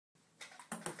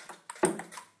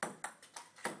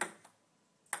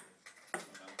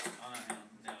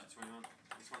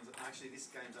Actually, this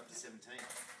game's up to 17.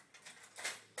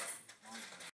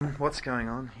 What's going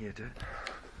on here, dude?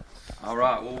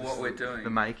 Alright, well, what we're doing... The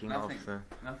making nothing, of the...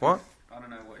 Nothing, What? I don't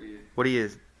know what you... What are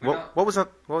you... What was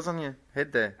on your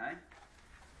head there? Hey?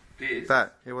 This?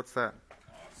 That. Yeah, what's that?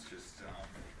 Oh, it's just...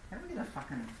 How do we get a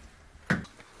fucking...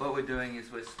 What we're doing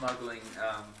is we're smuggling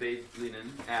bed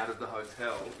linen out of the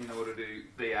hotel in order to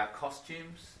be our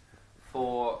costumes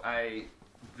for a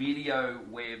video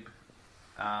web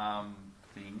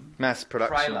thing. Mass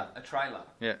production. A trailer.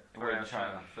 Yeah. For our show,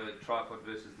 for Tripod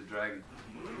versus the Dragon.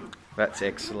 That's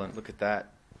excellent. Look at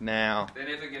that. Now. They're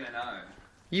never going to know.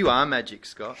 You are magic,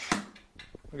 Scott.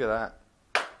 Look at that.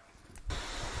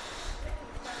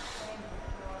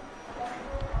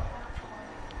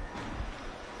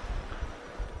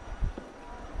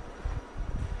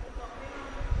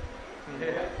 Yeah,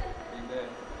 in there.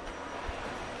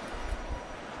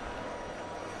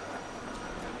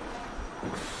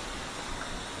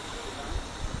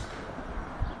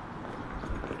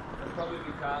 There'll probably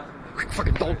be cars in there. Quick,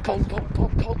 fucking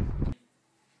pull.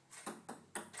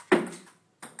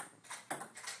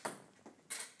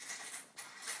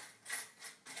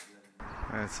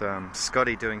 That's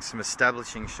Scotty doing some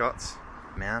establishing shots.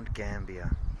 Mount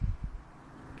Gambier.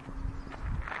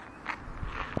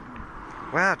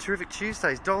 Wow, terrific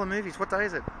Tuesdays, dollar movies. What day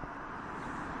is it?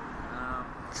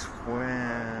 It's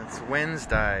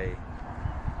Wednesday.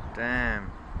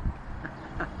 Damn.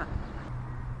 I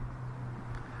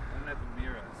don't have a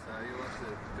mirror, so you'll have to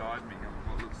guide me on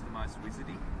what looks the most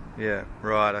wizardy. Yeah,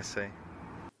 right, I see.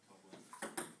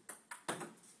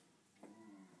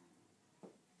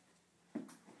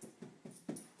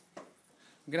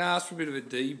 I'm going to ask for a bit of a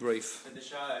debrief. For the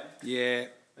show? Yeah.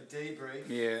 A debrief?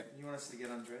 Yeah. You want us to get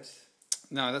undressed?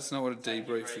 No, that's not what a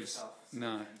debrief is.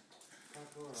 No.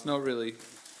 It's not really.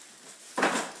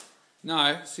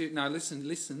 No, see, no,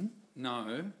 listen.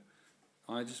 No.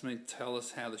 I just mean tell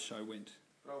us how the show went.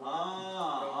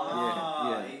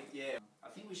 Yeah. I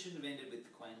think we shouldn't have ended with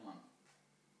the Queen one.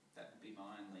 That would be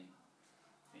my only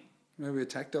thing. Maybe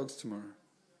attack dogs tomorrow.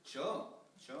 Sure.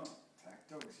 Attack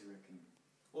dogs, you reckon?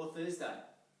 Or Thursday.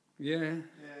 Yeah.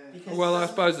 Because Well, I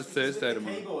suppose it's Thursday with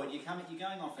the tomorrow. keyboard, you're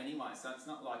going off anyway, so it's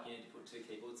not like you need to put two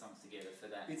keyboard songs together for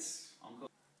that. It's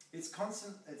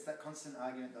constant. It's that constant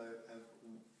argument though of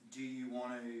do you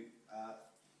want to?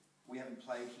 We haven't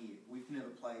played here. We've never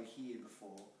played here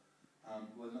before.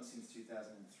 Well, not since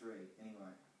 2003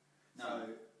 anyway. No.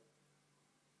 So,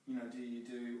 you know, do you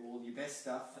do all your best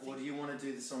stuff, or do you want to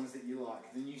do the songs that you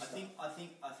like, the new stuff? I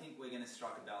think we're going to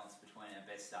strike a balance between our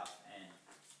best stuff and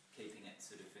keeping it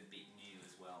sort of a bit new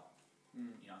as well. You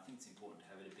know, I think it's important to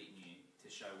have it a bit new to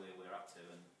show where we're up to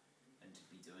and to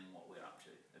be doing what we're up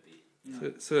to a bit. You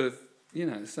know? Sort of, you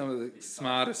know, some of the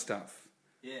smarter stuff.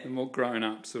 Yeah. The more grown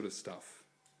up sort of stuff.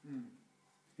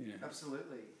 Yeah.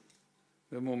 Absolutely.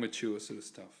 The more mature sort of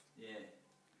stuff. Yeah.